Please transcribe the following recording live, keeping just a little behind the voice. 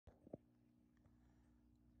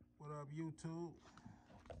up, YouTube?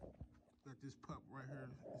 Got this pup right here.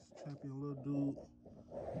 This champion Lil Dude.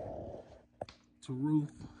 To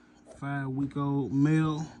Ruth, 5-week-old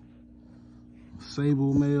male,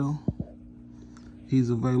 sable male. He's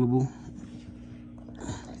available.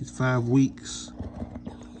 He's 5 weeks.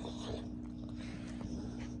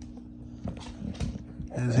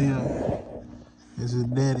 That's him. That's his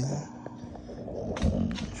daddy.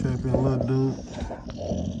 Champion Lil Dude.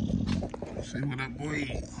 Say what up,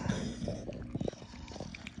 boy.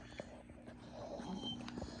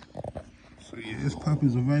 So yeah, this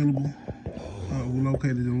puppy's available. We're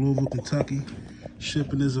located in Louisville, Kentucky.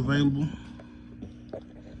 Shipping is available.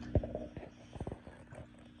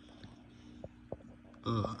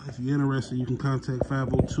 If you're interested, you can contact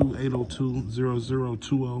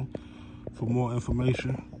 502-802-0020 for more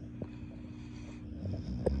information.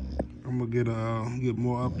 I'm gonna get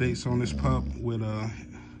more updates on this pup with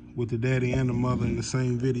the daddy and the mother in the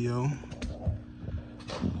same video.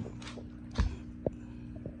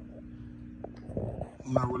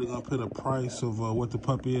 I'm not really gonna put a price of what the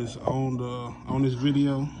pup is on this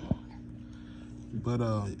video, but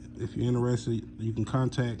if you're interested, you can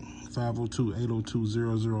contact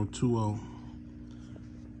 502-802-0020.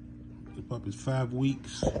 The pup is 5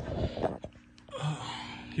 weeks.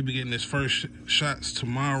 He'll be getting his first shots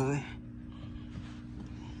tomorrow.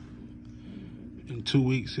 In 2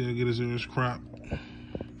 weeks, he'll get his ears cropped.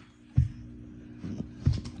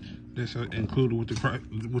 That's included with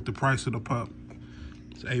the price of the pup.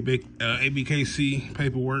 It's ABKC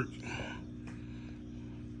paperwork.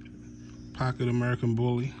 Pocket American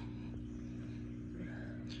Bully.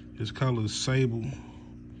 His color is sable.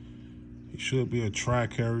 He should be a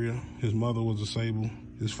tri-carrier. His mother was a sable.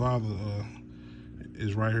 His father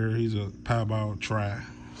is right here. He's a piebald tri.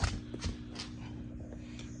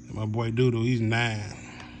 And my boy Doodle, he's 9.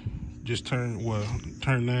 Just turned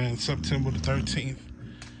 9 September the 13th.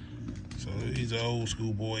 So he's an old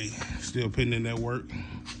school boy, still putting in that work.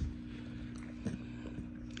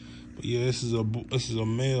 But yeah, this is a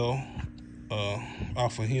male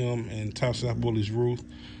off of him and Top South Bullies Ruth.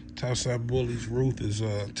 Top South Bullies Ruth is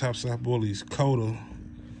Top South Bullies Coda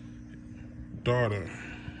daughter.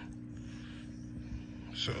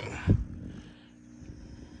 So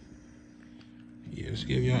yeah, let's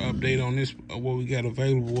give you an update on this, what we got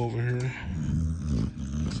available over here.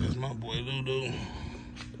 This is my boy Lil Dude.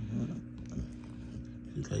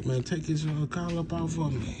 He's like, man, take his collar up out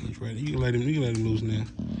for me. He's ready. You can let him loose now.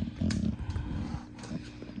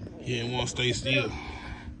 He ain't want to stay still.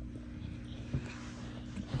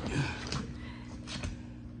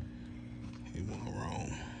 He went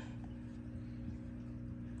wrong.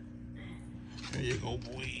 There you go,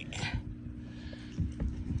 boy.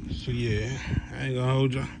 So yeah, I ain't gonna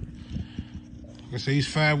hold you. Like I say, he's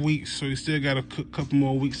 5 weeks, so he still got a couple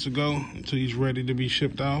more weeks to go until he's ready to be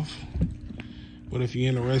shipped off. But if you're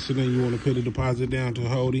interested and you want to put a deposit down to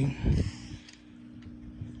hold him,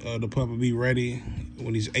 the pup will be ready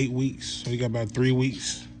when he's 8 weeks. So he got about 3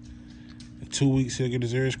 weeks. In 2 weeks, he'll get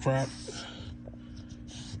his ears cropped.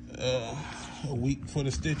 A week for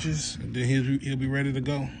the stitches, and then he'll be ready to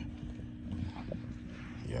go.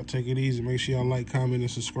 Y'all take it easy. Make sure y'all like, comment,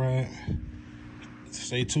 and subscribe.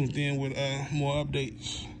 Stay tuned in with more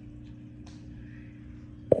updates.